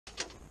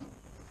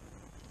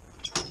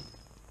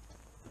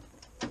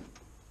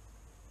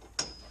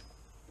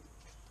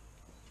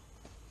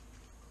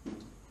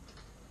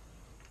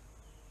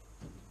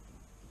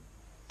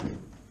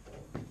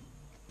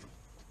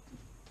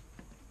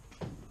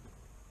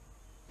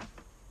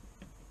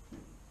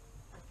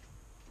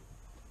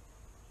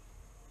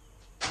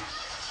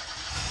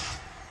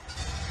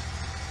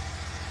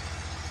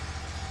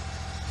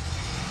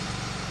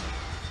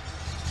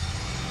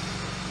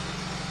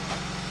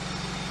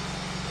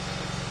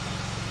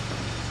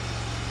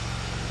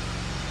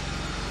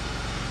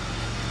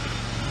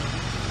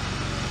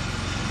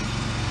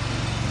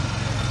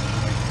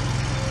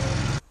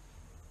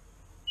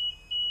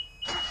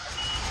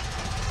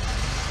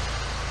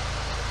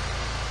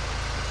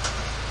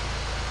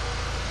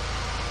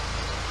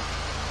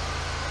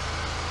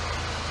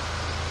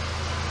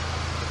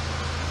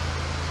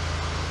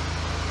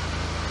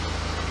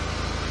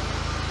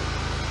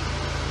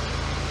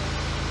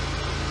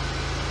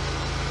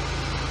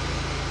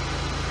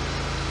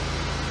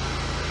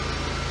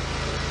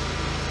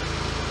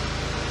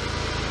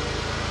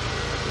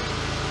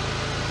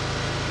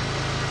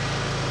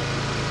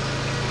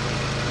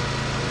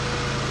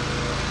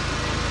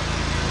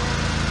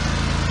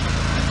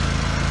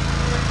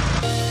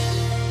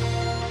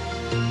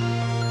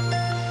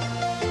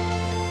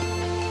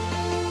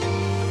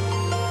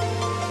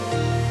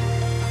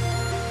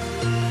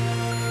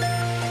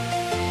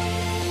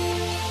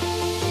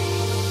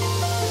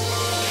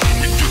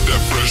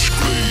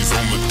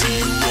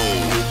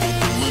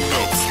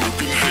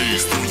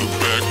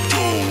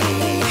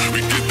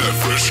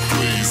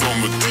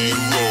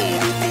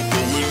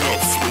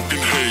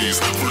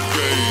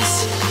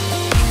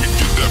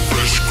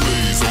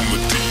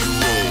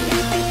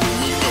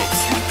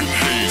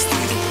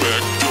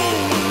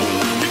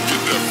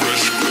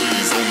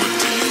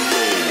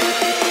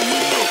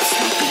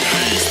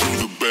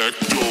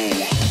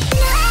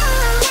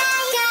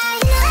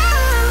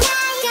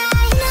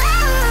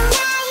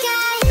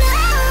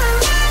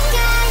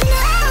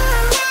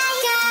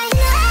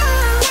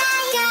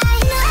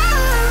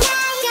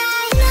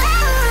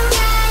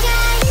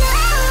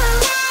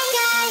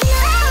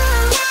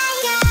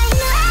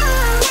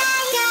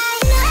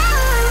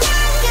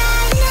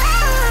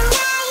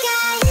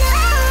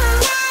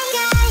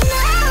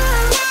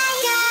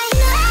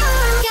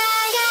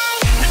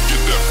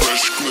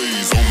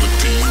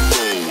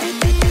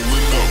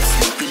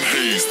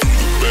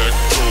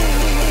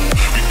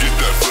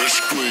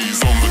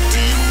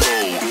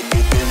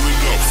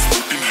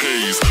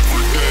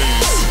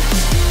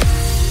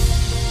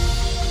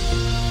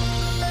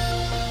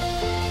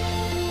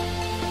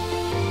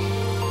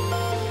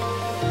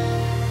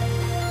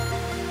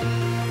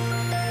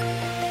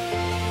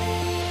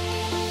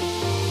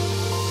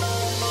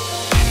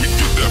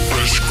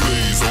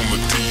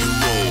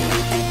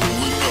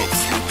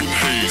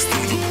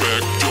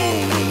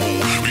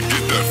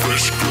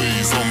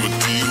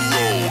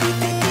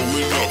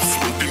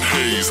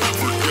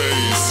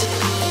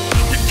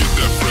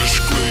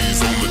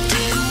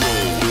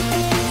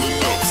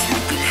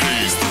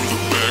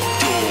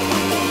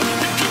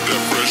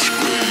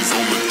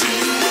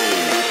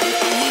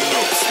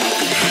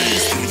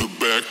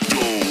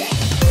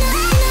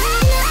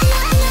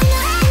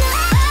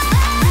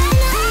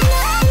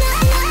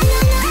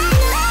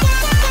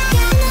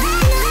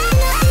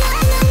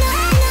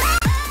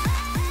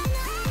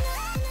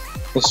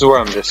This is where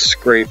I'm just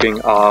scraping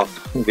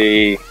off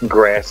the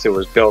grass that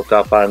was built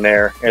up on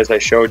there. As I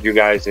showed you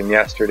guys in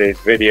yesterday's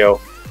video,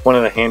 one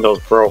of the handles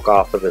broke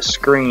off of the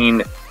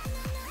screen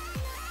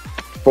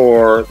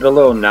for the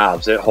little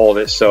knobs that hold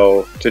it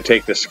so to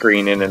take the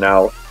screen in and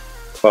out.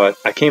 But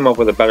I came up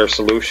with a better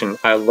solution.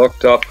 I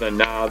looked up the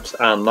knobs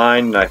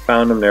online and I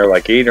found them. They're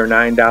like $8 or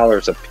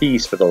 $9 a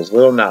piece for those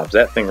little knobs.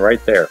 That thing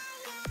right there,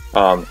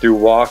 through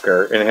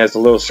Walker, and it has a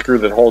little screw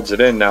that holds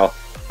it in. Now,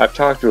 I've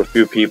talked to a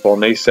few people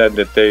and they said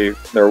that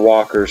their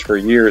Walkers for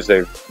years,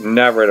 they've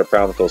never had a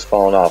problem with those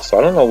falling off. So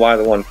I don't know why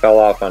the one fell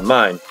off on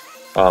mine.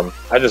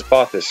 I just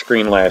bought this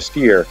screen last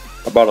year.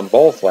 I bought them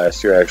both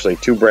last year actually,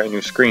 two brand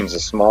new screens,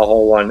 a small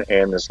hole one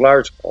and this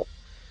large hole.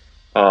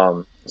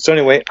 So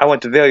anyway, I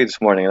went to Value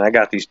this morning and I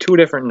got these two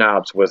different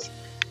knobs with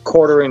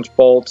 1/4-inch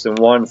bolts and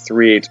 1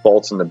 3/8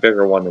 bolts in the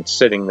bigger one that's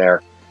sitting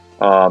there.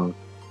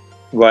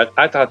 But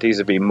I thought these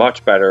would be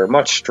much better,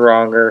 much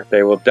stronger.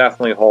 They will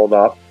definitely hold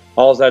up.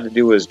 All I had to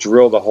do is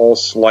drill the hole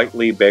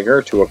slightly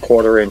bigger to a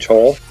 1/4-inch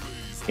hole.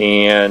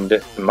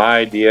 And my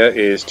idea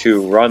is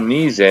to run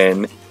these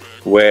in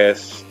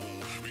with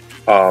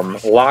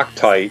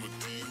Loctite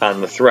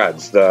on the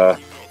threads.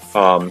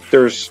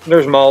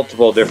 There's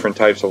multiple different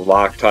types of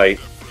Loctite,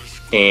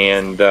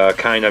 and the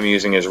kind I'm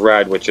using is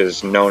red, which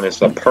is known as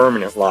the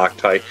permanent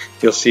Loctite.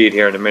 You'll see it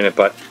here in a minute,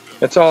 but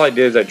that's all I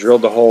did is I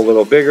drilled the hole a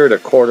little bigger to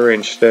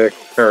 1/4-inch thick,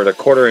 or the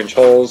 1/4-inch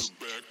holes,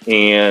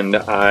 and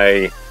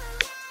I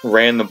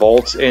ran the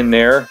bolts in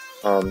there.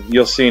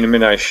 You'll see in a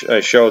minute I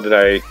showed that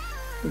I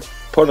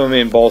put them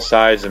in both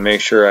sides to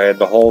make sure I had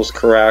the holes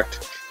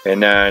correct,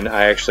 and then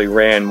I actually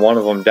ran one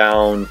of them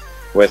down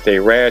with a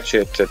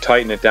ratchet to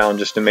tighten it down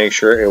just to make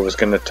sure it was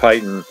going to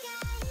tighten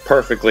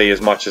perfectly as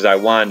much as I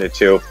wanted it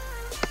to.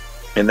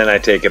 And then I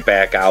take it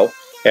back out,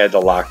 add the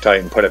Loctite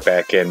and put it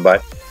back in.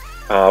 But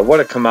what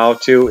it come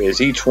out to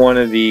is each one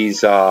of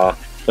these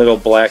little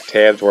black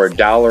tabs were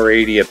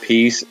 $1.80 a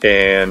piece,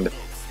 and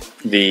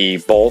the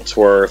bolts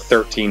were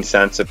 13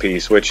 cents a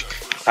piece, which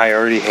I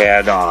already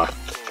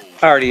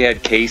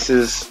had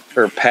cases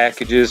or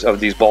packages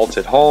of these bolts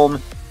at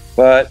home,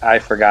 but I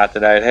forgot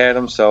that I had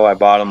them, so I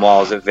bought them while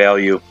I was at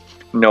Value.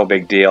 No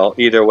big deal.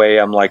 Either way,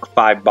 I'm like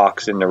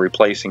 $5 into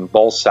replacing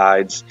both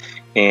sides,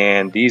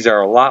 and these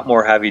are a lot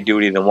more heavy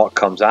duty than what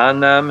comes on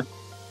them,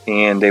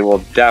 and they will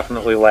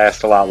definitely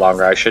last a lot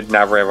longer. I should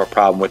never have a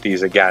problem with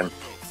these again.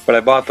 But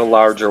I bought the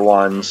larger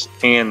ones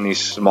and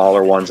these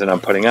smaller ones that I'm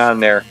putting on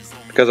there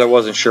because I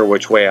wasn't sure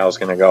which way I was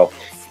going to go.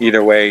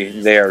 Either way,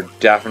 they are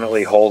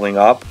definitely holding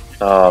up,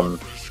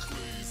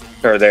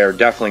 or they are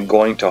definitely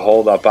going to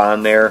hold up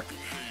on there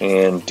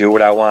and do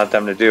what I want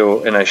them to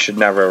do, and I should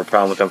never have a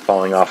problem with them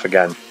falling off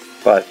again.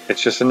 But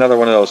it's just another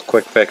one of those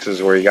quick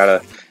fixes where you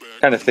gotta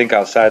kind of think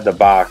outside the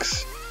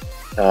box,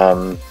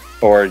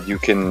 or you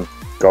can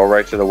go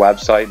right to the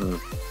website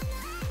and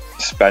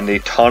spend a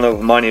ton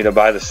of money to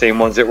buy the same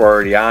ones that were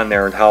already on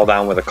there and held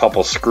on with a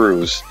couple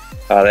screws.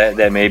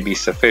 That may be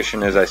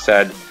sufficient. As I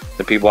said,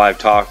 the people I've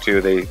talked to,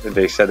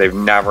 they said they've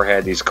never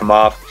had these come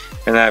off,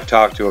 and I've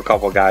talked to a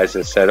couple guys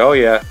that said, oh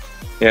yeah,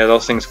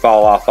 those things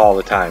fall off all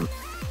the time.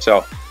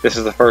 So this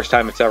is the first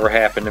time it's ever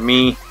happened to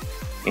me,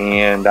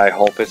 and I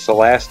hope it's the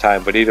last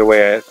time. But either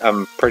way,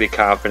 I'm pretty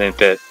confident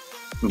that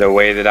the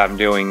way that I'm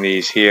doing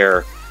these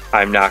here,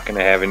 I'm not going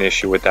to have an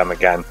issue with them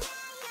again.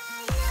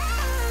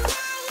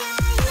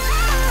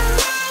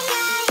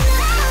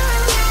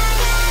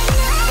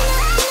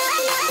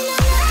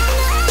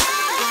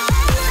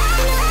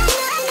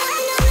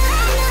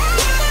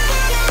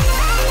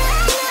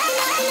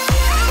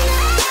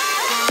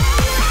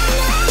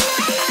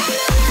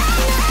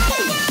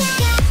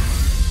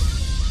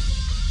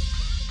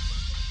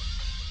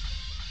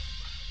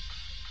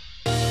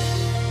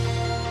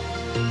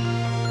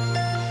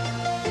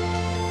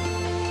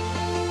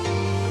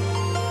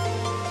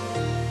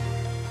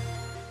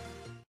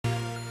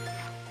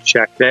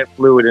 Check that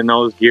fluid in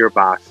those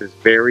gearboxes.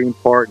 Very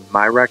important.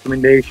 My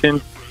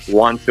recommendation,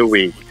 once a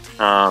week.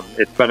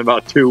 It's been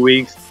about 2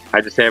 weeks.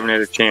 I just haven't had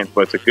a chance,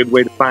 but it's a good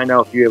way to find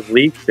out if you have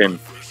leaks and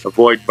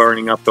avoid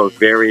burning up those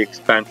very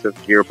expensive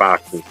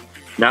gearboxes.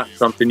 Not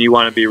something you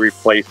want to be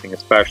replacing,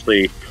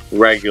 especially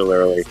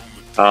regularly.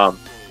 I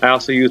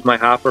also use my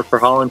hopper for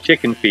hauling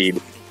chicken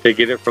feed to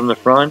get it from the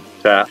front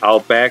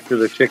out back to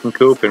the chicken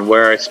coop and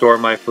where I store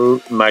my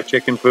food, my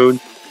chicken food.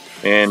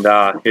 And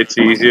it's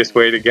the easiest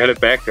way to get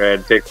it back there. I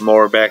had to take the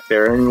mower back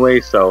there anyway,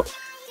 so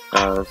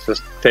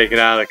just take it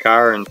out of the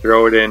car and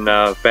throw it in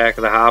the back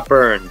of the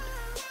hopper and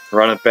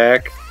run it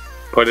back,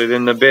 put it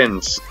in the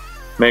bins.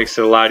 Makes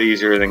it a lot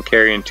easier than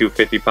carrying two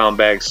 50-pound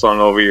bags slung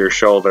over your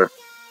shoulder.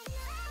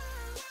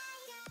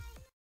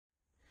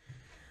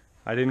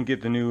 I didn't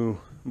get the new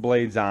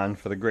blades on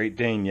for the Great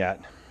Dane yet.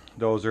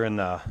 Those are in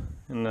the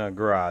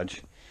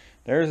garage.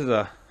 There's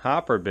the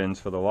hopper bins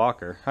for the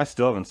Walker. I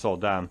still haven't sold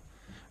them.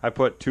 I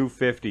put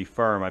 $250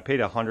 firm. I paid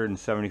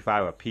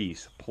 $175 a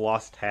piece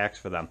plus tax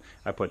for them.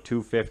 I put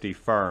 $250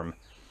 firm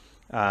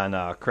on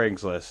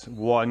Craigslist.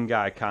 One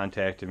guy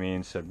contacted me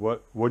and said,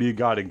 "What do you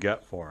got to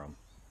get for them?"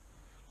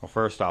 Well,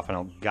 first off, I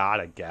don't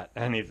gotta get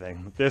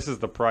anything. This is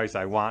the price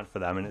I want for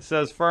them, and it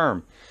says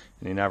firm.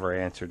 And he never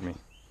answered me.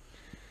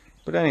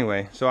 But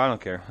anyway, so I don't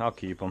care. I'll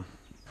keep them.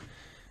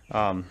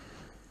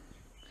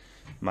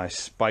 My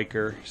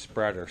spiker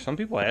spreader. Some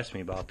people ask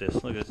me about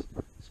this. Look at this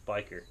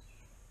spiker.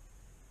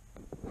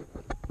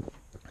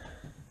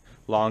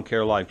 Lawn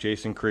Care Life,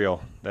 Jason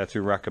Creel. That's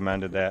who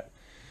recommended that.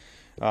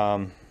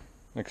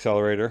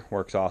 Accelerator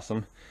works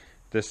awesome.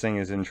 This thing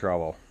is in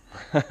trouble.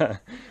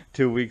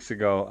 2 weeks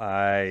ago,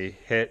 I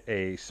hit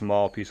a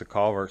small piece of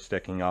culvert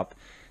sticking up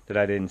that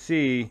I didn't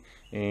see,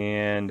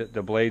 and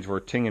the blades were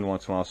tinging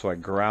once in a while, so I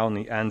ground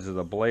the ends of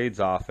the blades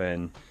off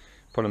and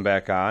put them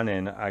back on,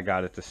 and I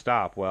got it to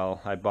stop. Well,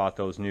 I bought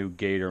those new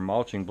Gator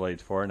mulching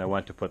blades for it, and I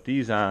went to put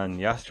these on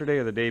yesterday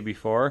or the day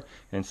before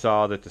and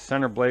saw that the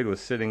center blade was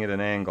sitting at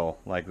an angle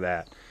like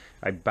that.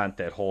 I bent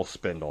that whole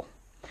spindle.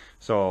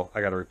 So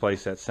I got to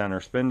replace that center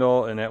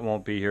spindle, and that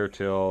won't be here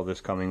till this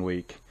coming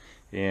week.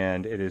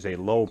 And it is a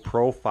low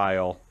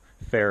profile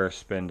Ferris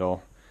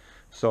spindle,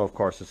 so of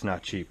course it's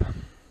not cheap.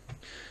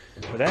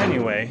 But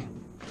anyway,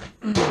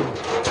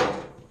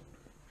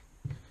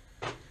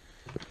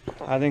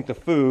 I think the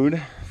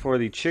food for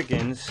the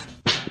chickens,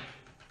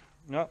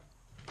 nope,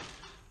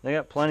 they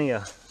got plenty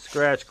of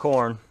scratch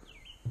corn.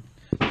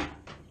 I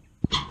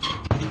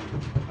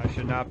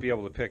should not be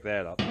able to pick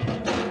that up.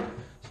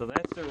 So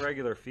that's their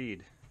regular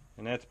feed,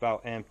 and that's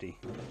about empty,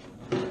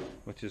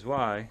 which is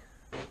why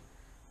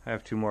I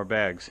have 2 more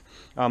bags.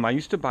 I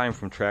used to buy them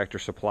from Tractor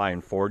Supply,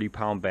 and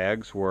 40-pound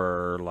bags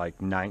were like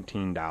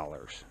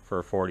 $19 for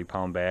a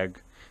 40-pound bag,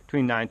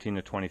 between 19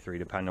 to 23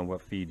 depending on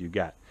what feed you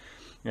get.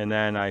 And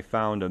then I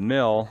found a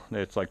mill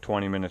that's like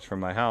 20 minutes from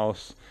my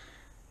house,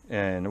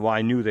 and well,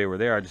 I knew they were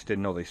there, I just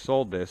didn't know they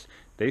sold this.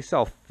 They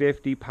sell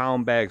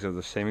 50-pound bags of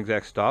the same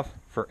exact stuff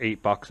for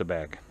 $8 a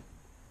bag.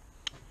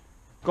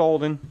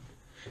 Golden.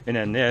 And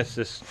then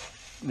this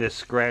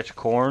scratch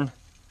corn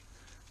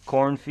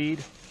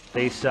feed,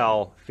 they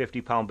sell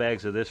 50-pound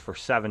bags of this for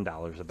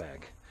 $7 a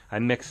bag. I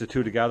mix the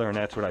two together, and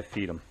that's what I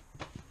feed them.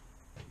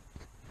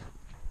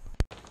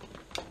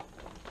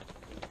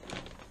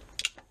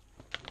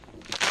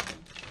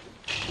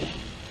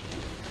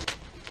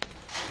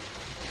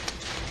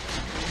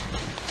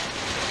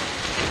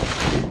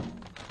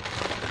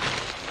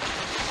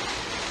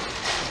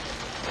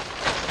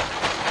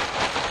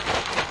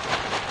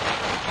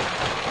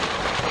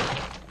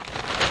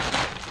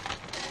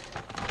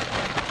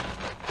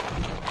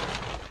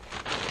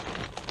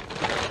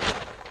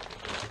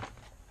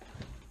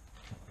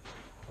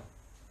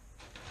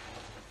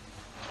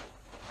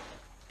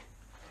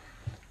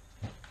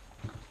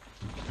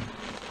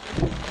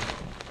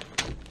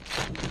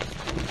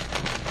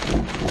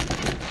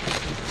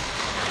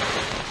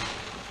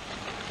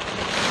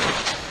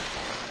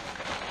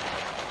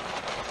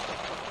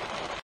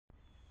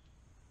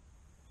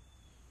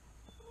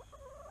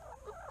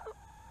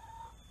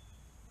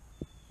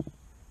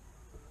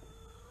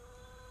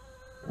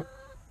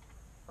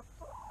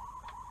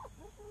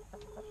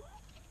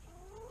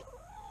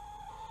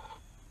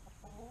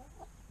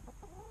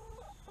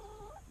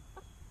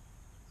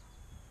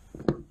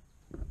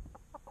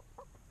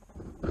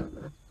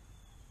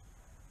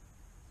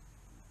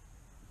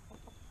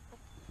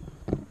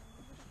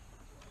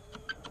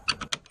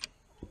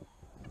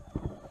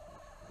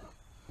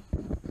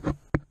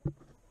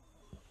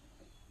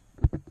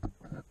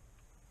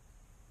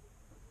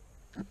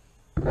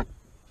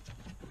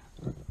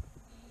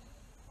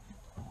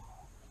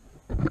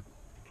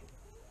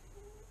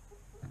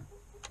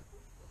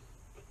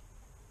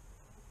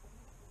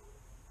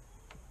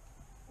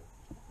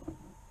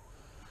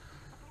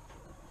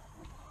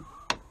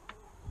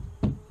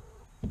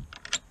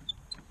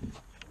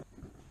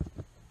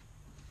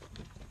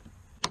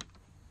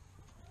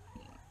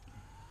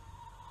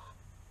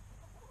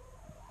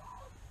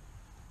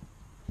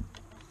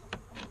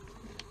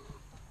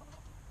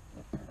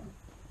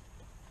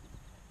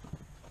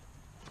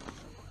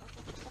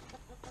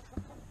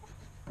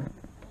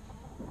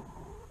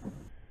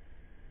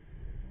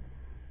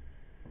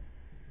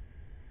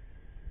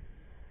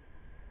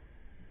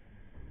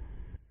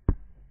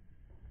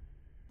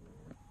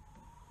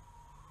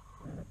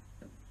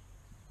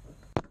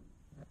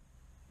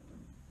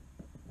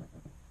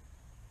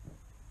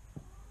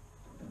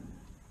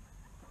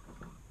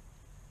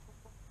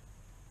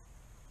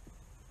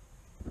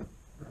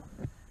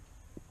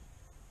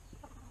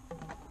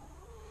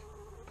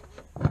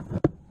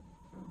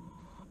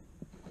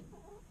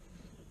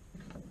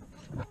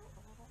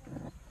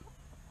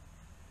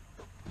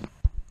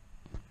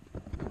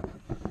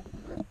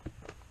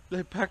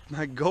 They pecked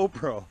my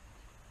GoPro.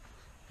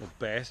 The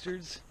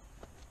bastards.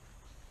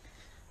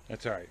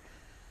 That's alright.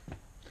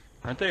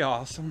 Aren't they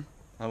awesome?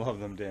 I love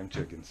them damn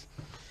chickens.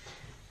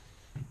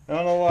 I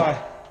don't know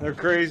why. They're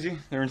crazy.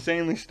 They're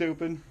insanely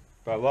stupid.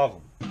 But I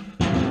love them.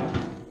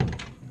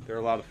 They're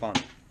a lot of fun.